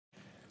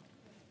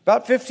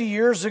About 50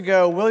 years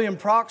ago, William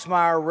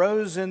Proxmire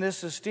rose in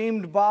this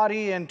esteemed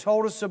body and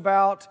told us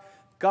about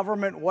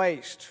government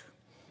waste.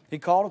 He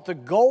called it the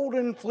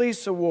Golden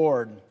Fleece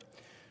Award.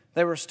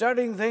 They were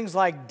studying things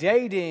like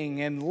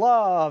dating and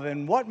love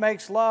and what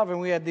makes love,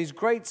 and we had these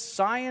great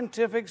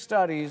scientific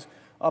studies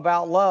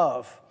about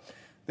love.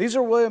 These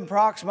are William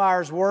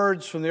Proxmire's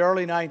words from the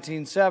early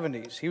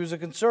 1970s. He was a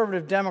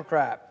conservative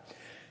Democrat.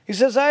 He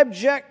says, "I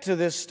object to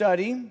this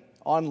study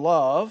on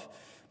love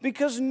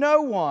because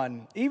no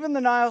one, even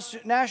the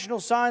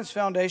National Science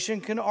Foundation,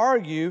 can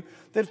argue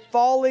that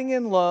falling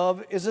in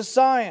love is a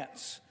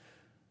science.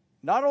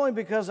 Not only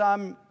because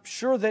I'm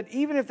sure that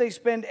even if they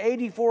spend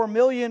 84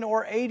 million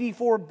or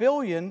 84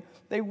 billion,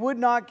 they would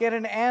not get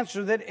an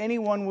answer that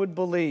anyone would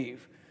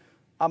believe.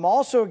 I'm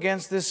also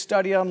against this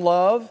study on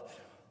love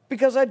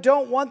because I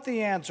don't want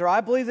the answer. I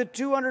believe that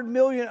 200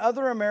 million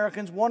other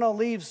Americans want to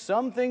leave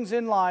some things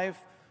in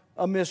life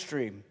a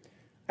mystery.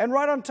 And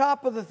right on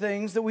top of the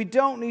things that we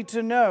don't need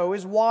to know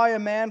is why a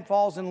man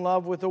falls in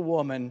love with a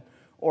woman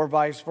or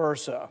vice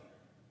versa."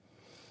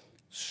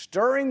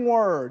 Stirring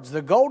words,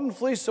 the Golden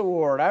Fleece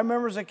Award. I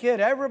remember as a kid,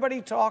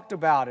 everybody talked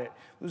about it.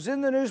 It was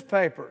in the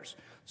newspapers.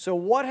 So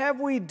what have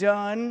we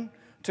done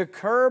to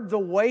curb the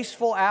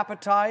wasteful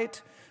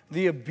appetite,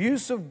 the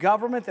abuse of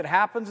government that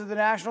happens at the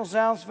National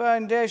Science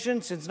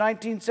Foundation since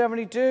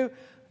 1972?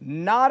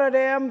 Not a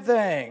damn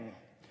thing.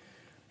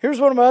 Here's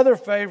one of my other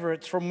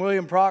favorites from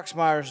William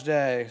Proxmire's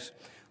days.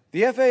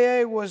 The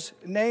FAA was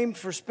named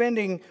for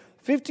spending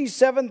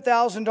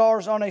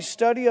 $57,000 on a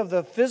study of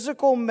the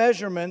physical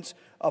measurements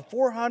of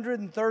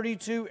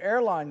 432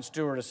 airline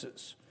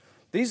stewardesses.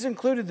 These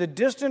included the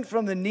distance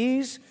from the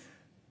knees,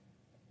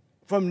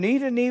 from knee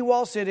to knee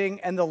while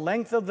sitting, and the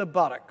length of the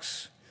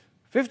buttocks.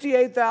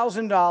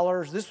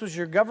 $58,000. This was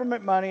your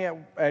government money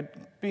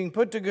at being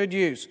put to good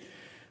use.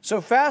 So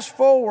fast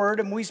forward,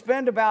 and we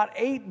spend about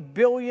 $8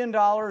 billion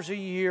a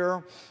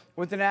year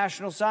with the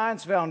National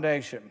Science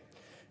Foundation.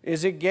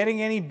 Is it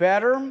getting any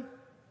better?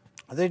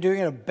 Are they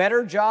doing a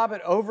better job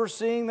at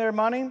overseeing their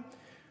money?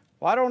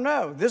 Well, I don't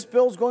know. This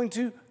bill is going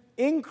to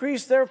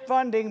increase their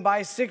funding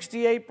by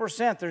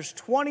 68%. There's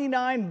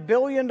 $29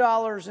 billion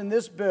in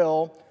this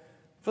bill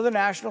for the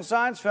National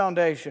Science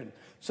Foundation.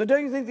 So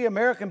don't you think the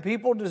American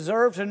people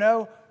deserve to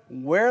know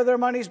where their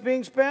money's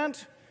being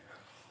spent?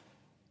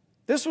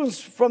 This one's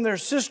from their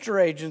sister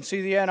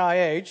agency, the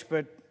NIH,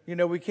 but you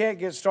know we can't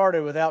get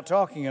started without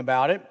talking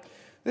about it.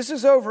 This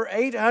is over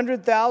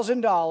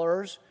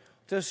 $800,000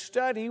 to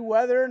study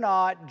whether or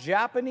not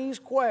Japanese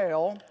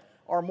quail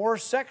are more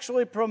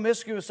sexually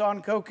promiscuous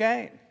on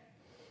cocaine.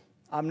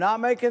 I'm not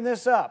making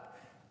this up.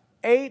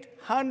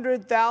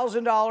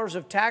 $800,000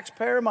 of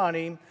taxpayer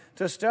money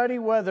to study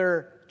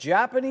whether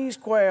Japanese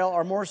quail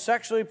are more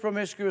sexually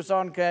promiscuous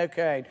on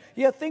cocaine.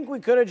 You think we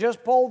could have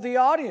just polled the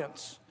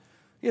audience?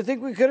 You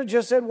think we could have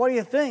just said, what do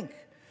you think?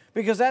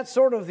 Because that's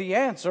sort of the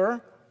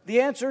answer.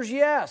 The answer is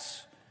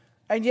yes.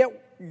 And yet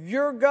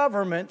your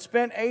government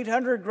spent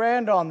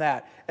 $800,000 on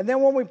that. And then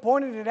when we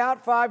pointed it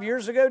out 5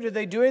 years ago, did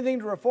they do anything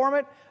to reform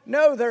it?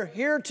 No, they're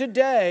here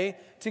today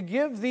to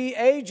give the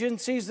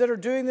agencies that are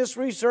doing this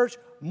research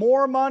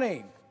more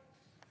money.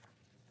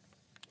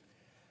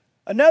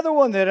 Another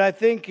one that I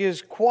think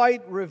is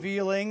quite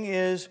revealing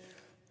is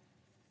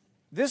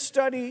this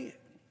study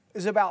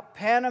is about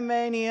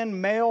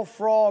Panamanian male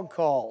frog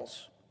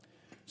calls.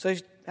 So they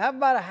have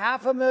about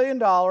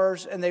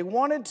 $500,000, and they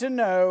wanted to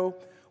know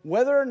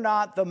whether or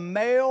not the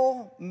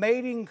male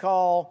mating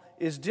call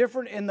is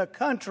different in the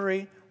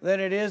country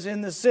than it is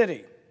in the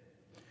city.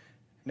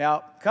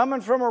 Now, coming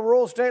from a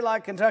rural state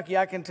like Kentucky,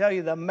 I can tell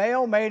you the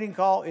male mating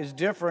call is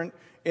different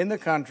in the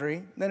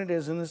country than it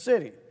is in the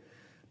city.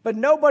 But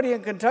nobody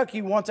in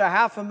Kentucky wants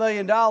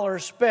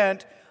 $500,000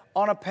 spent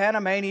on a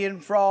Panamanian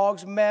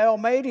frog's male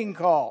mating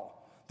call.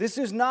 This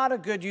is not a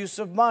good use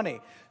of money.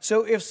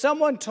 So if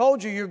someone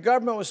told you your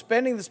government was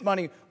spending this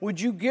money,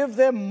 would you give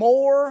them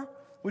more?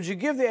 Would you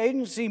give the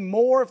agency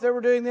more if they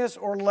were doing this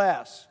or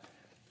less?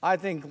 I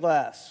think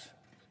less.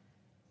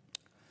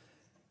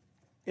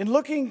 In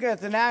looking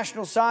at the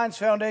National Science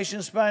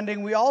Foundation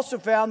spending, we also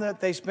found that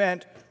they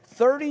spent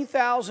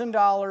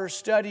 $30,000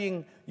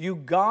 studying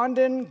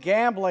Ugandan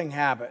gambling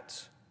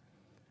habits.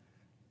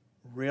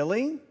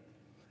 Really?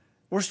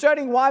 We're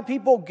studying why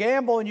people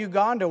gamble in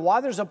Uganda,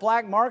 why there's a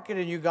black market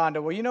in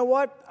Uganda. Well, you know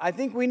what? I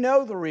think we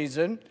know the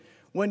reason.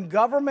 When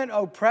government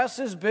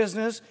oppresses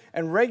business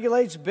and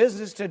regulates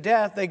business to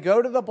death, they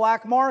go to the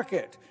black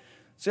market.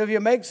 So if you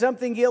make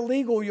something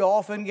illegal, you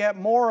often get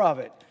more of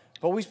it.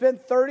 But we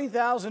spent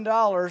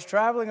 $30,000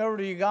 traveling over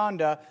to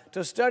Uganda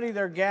to study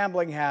their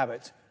gambling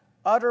habits.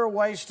 Utter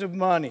waste of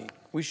money.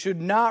 We should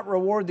not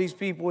reward these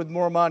people with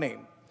more money.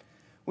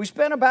 We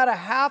spent about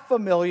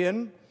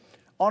 $500,000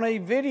 on a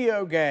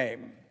video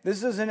game.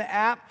 This is an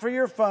app for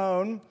your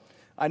phone.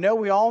 I know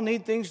we all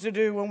need things to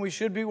do when we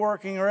should be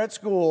working or at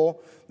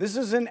school. This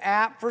is an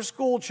app for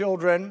school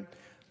children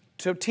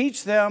to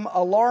teach them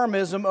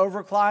alarmism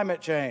over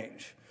climate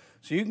change.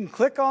 So you can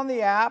click on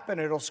the app and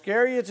it'll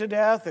scare you to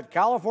death that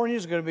California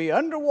is going to be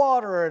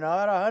underwater in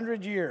about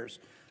 100 years.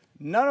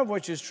 none of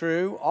which is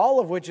true, all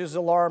of which is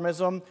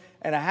alarmism,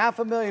 and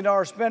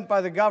 $500,000 spent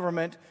by the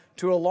government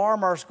to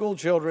alarm our school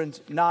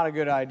children's not a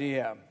good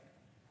idea.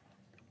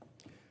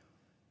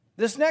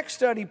 This next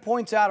study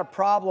points out a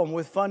problem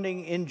with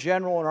funding in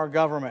general in our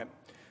government.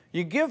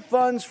 You give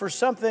funds for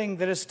something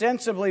that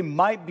ostensibly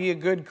might be a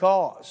good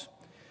cause.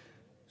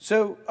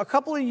 So a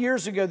couple of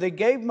years ago, they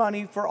gave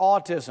money for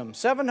autism,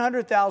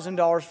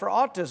 $700,000 for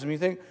autism. You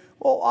think,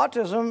 well,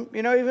 autism,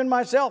 you know, even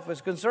myself,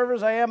 as conservative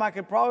as I am, I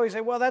could probably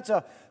say, well, that's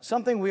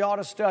something we ought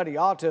to study,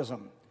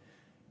 autism.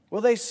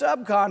 Well, they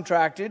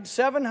subcontracted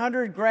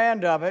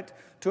 $700,000 of it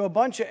to a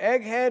bunch of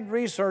egghead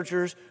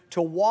researchers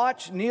to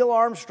watch Neil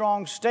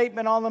Armstrong's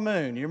statement on the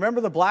moon. You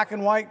remember the black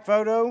and white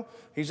photo?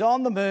 He's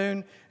on the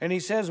moon, and he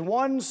says,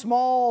 one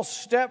small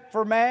step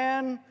for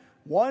man,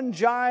 one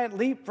giant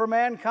leap for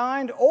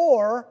mankind,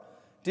 or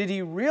did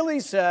he really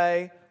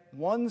say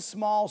one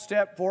small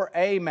step for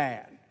a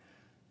man?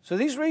 So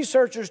these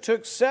researchers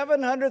took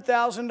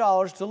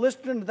 $700,000 to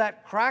listen to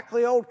that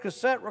crackly old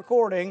cassette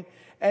recording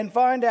and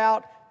find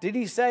out, did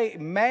he say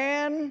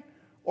man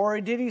or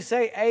did he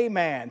say a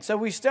man? So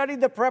we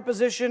studied the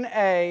preposition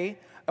a,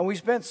 and we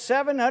spent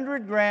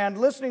 $700,000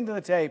 listening to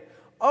the tape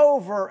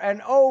over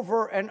and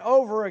over and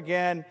over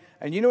again.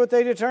 And you know what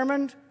they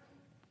determined?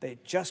 They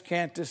just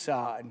can't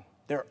decide.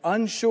 They're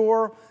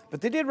unsure,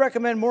 but they did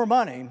recommend more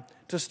money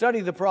to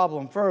study the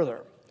problem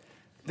further.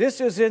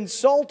 This is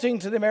insulting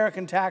to the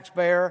American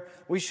taxpayer.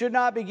 We should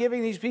not be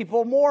giving these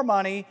people more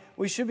money.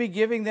 We should be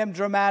giving them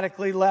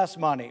dramatically less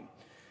money.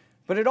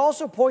 But it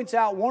also points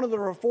out one of the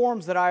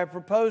reforms that I have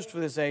proposed for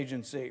this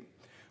agency.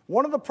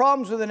 One of the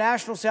problems with the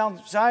National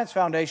Science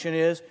Foundation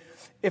is,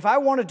 if I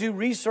want to do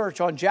research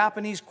on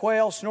Japanese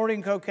quail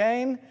snorting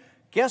cocaine,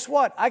 guess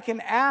what? I can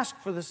ask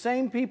for the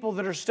same people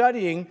that are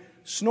studying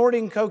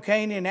snorting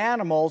cocaine in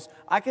animals.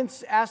 I can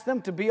ask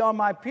them to be on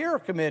my peer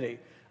committee.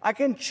 I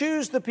can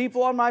choose the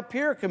people on my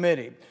peer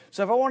committee.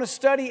 So if I want to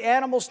study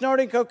animals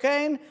snorting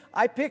cocaine,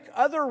 I pick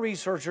other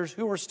researchers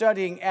who are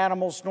studying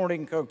animals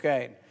snorting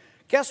cocaine.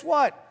 Guess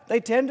what? They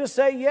tend to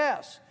say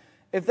yes.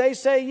 If they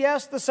say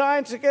yes, the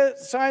science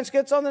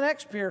gets on the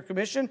next peer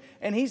commission,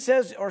 and he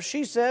says or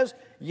she says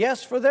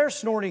yes for their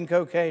snorting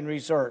cocaine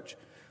research.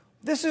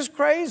 This is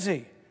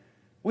crazy.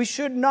 We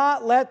should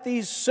not let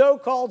these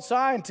so-called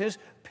scientists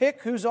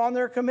pick who's on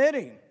their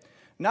committee.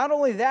 Not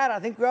only that, I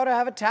think we ought to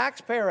have a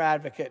taxpayer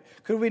advocate.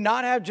 Could we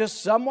not have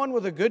just someone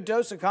with a good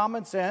dose of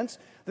common sense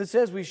that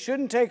says we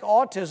shouldn't take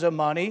autism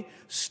money,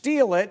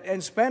 steal it,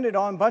 and spend it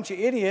on a bunch of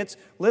idiots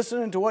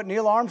listening to what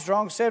Neil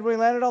Armstrong said when he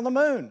landed on the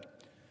moon?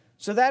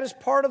 So that is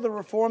part of the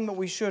reform that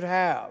we should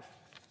have.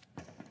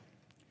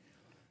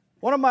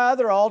 One of my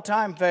other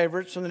all-time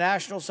favorites from the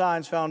National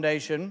Science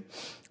Foundation,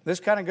 this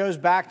kind of goes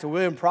back to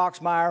William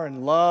Proxmire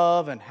and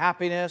love and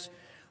happiness.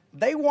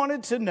 They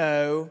wanted to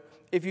know,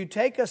 if you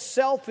take a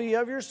selfie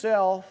of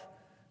yourself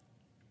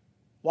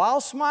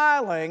while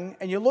smiling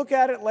and you look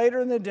at it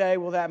later in the day,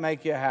 will that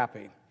make you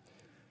happy?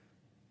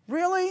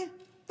 Really?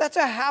 That's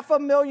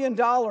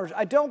 $500,000.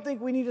 I don't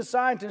think we need a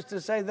scientist to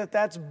say that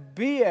that's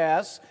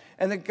BS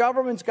and the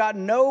government's got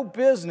no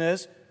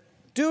business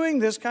doing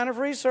this kind of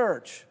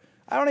research.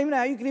 I don't even know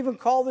how you can even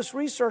call this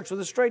research with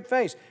a straight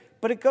face,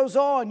 but it goes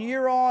on,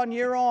 year on,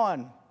 year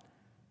on.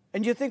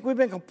 And you think we've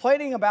been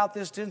complaining about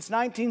this since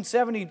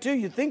 1972.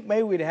 You think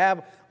maybe we'd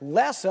have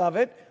less of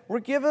it. We're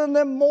giving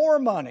them more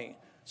money.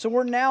 So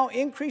we're now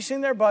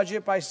increasing their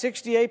budget by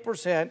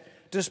 68%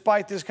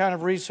 despite this kind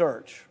of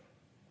research.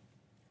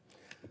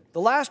 The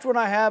last one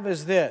I have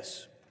is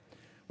this.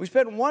 We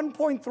spent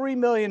 $1.3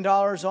 million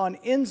on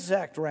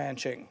insect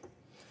ranching.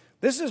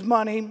 This is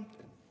money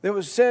that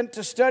was sent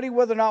to study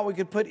whether or not we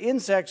could put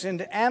insects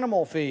into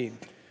animal feed.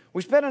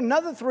 We spent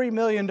another $3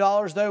 million,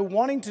 though,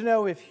 wanting to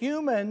know if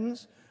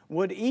humans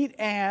would eat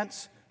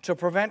ants to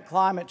prevent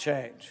climate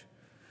change.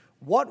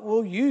 What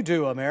will you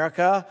do,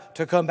 America,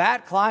 to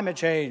combat climate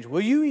change?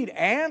 Will you eat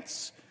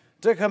ants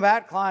to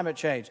combat climate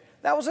change?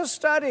 That was a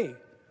study.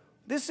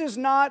 This is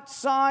not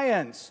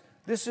science.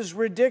 This is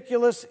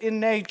ridiculous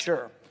in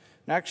nature.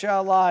 And actually, I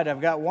lied.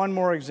 I've got one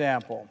more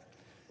example.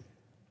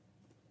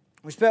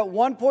 We spent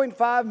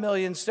 $1.5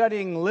 million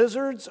studying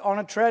lizards on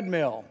a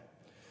treadmill.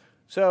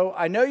 So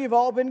I know you've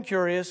all been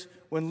curious.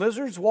 When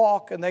lizards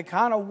walk and they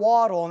kind of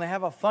waddle and they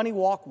have a funny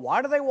walk,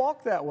 why do they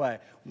walk that way?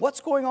 What's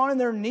going on in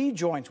their knee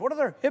joints? What do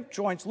their hip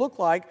joints look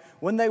like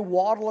when they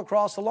waddle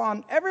across the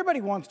lawn?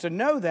 Everybody wants to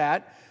know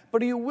that,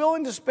 but are you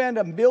willing to spend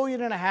 $1.5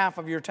 million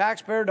of your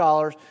taxpayer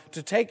dollars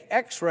to take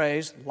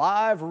x-rays,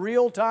 live,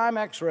 real-time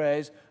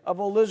x-rays of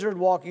a lizard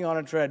walking on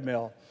a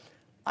treadmill?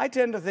 I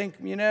tend to think,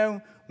 you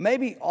know,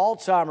 maybe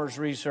Alzheimer's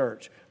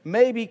research,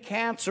 maybe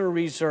cancer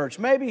research,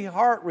 maybe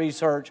heart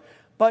research,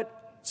 but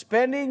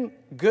spending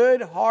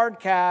good, hard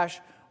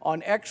cash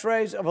on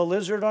x-rays of a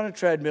lizard on a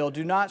treadmill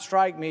do not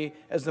strike me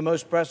as the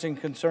most pressing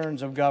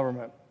concerns of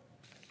government.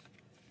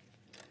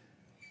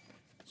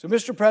 So,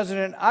 Mr.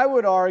 President, I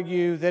would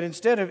argue that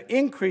instead of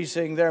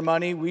increasing their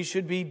money, we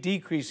should be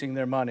decreasing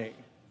their money.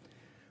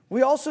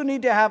 We also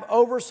need to have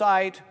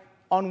oversight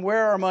on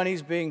where our money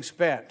is being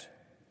spent.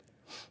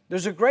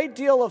 There's a great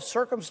deal of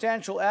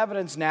circumstantial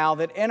evidence now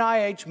that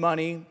NIH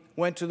money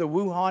went to the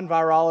Wuhan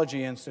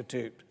Virology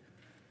Institute.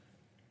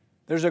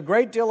 There's a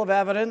great deal of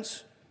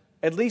evidence,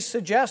 at least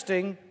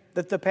suggesting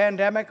that the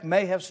pandemic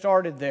may have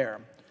started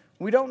there.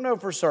 We don't know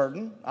for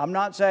certain. I'm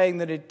not saying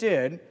that it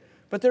did,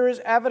 but there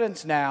is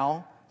evidence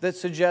now that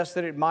suggests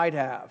that it might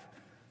have.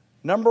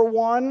 Number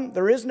one,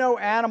 there is no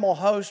animal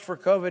host for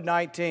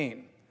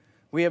COVID-19.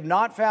 We have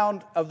not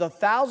found, of the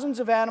thousands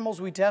of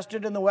animals we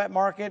tested in the wet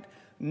market,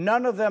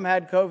 none of them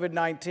had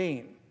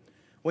COVID-19.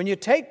 When you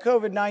take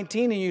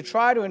COVID-19 and you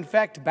try to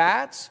infect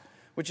bats,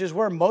 which is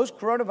where most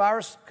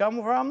coronavirus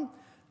come from,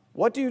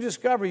 what do you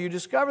discover? You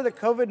discover that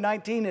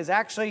COVID-19 is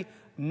actually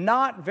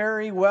not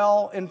very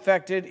well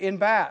infected in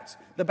bats.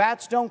 The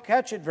bats don't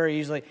catch it very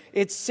easily.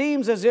 It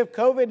seems as if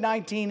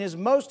COVID-19 is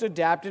most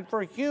adapted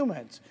for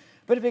humans.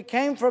 But if it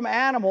came from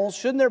animals,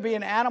 shouldn't there be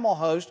an animal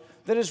host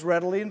that is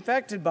readily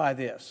infected by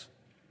this?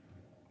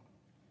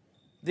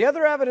 The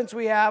other evidence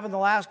we have in the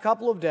last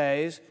couple of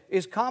days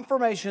is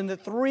confirmation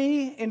that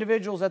 3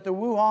 individuals at the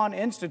Wuhan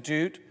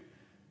Institute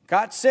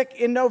got sick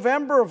in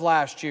November of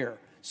last year,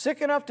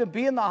 sick enough to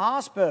be in the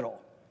hospital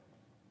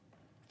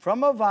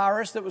from a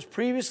virus that was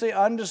previously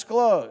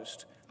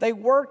undisclosed. They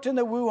worked in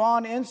the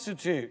Wuhan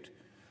Institute.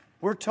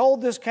 We're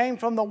told this came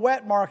from the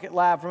wet market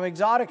lab, from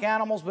exotic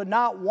animals, but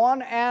not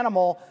one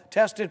animal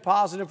tested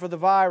positive for the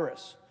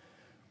virus.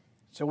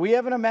 So we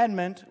have an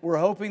amendment we're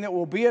hoping that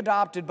will be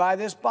adopted by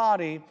this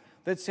body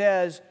that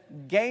says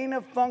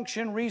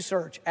gain-of-function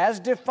research, as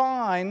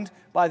defined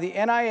by the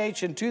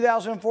NIH in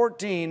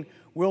 2014,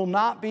 will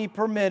not be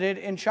permitted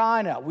in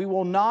China. We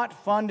will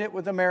not fund it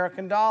with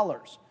American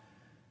dollars.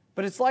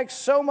 But it's like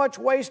so much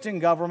waste in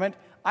government,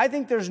 I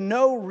think there's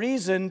no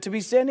reason to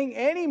be sending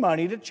any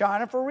money to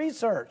China for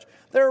research.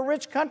 They're a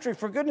rich country.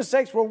 For goodness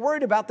sakes, we're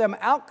worried about them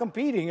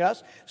outcompeting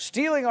us,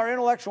 stealing our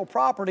intellectual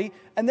property,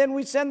 and then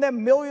we send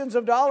them millions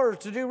of dollars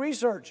to do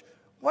research.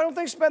 Why don't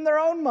they spend their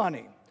own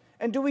money?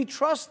 And do we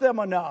trust them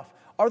enough?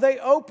 Are they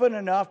open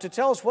enough to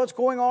tell us what's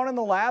going on in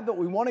the lab that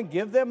we want to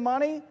give them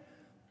money?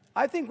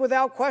 I think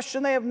without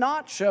question they have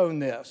not shown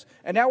this.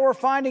 And now we're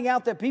finding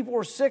out that people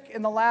were sick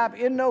in the lab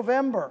in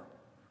November.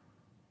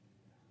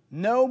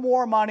 No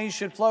more money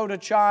should flow to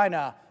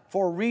China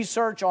for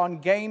research on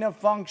gain of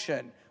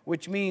function,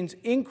 which means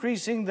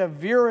increasing the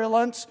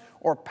virulence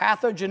or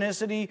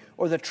pathogenicity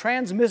or the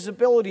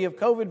transmissibility of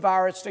COVID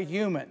virus to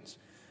humans.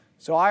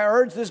 So I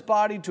urge this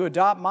body to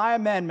adopt my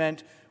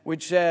amendment,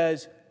 which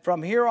says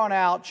from here on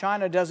out,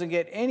 China doesn't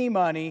get any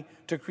money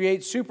to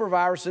create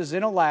superviruses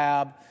in a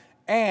lab,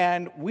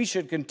 and we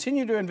should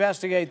continue to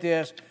investigate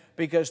this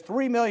because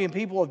 3 million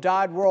people have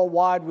died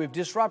worldwide. We've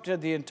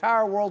disrupted the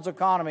entire world's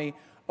economy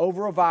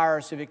over a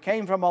virus. If it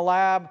came from a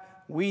lab,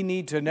 we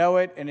need to know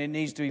it, and it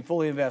needs to be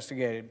fully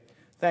investigated.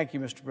 Thank you,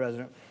 Mr.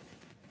 President.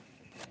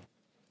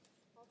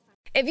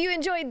 If you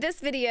enjoyed this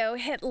video,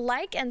 hit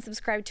like and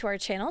subscribe to our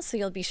channel so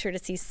you'll be sure to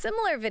see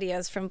similar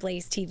videos from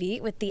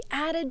BlazeTV with the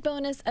added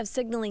bonus of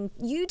signaling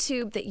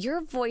YouTube that your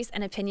voice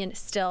and opinion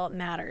still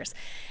matters.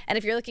 And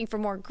if you're looking for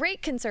more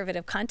great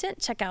conservative content,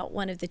 check out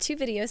one of the 2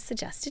 videos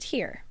suggested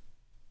here.